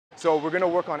So we're gonna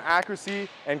work on accuracy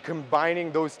and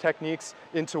combining those techniques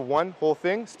into one whole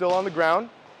thing, still on the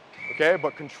ground, okay,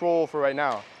 but control for right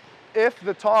now. If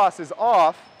the toss is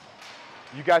off,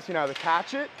 you guys can either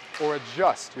catch it or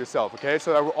adjust yourself, okay?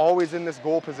 So that we're always in this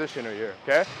goal position right here,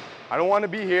 okay? I don't want to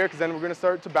be here because then we're going to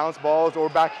start to bounce balls, or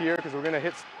back here because we're going to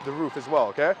hit the roof as well,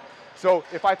 okay? So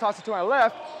if I toss it to my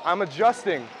left, I'm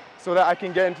adjusting so that I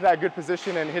can get into that good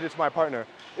position and hit it to my partner.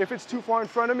 If it's too far in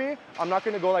front of me, I'm not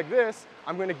going to go like this.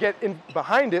 I'm going to get in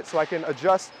behind it so I can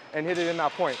adjust and hit it in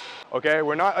that point, okay?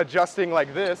 We're not adjusting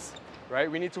like this,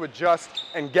 right? We need to adjust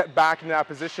and get back in that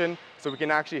position so we can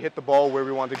actually hit the ball where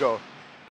we want to go.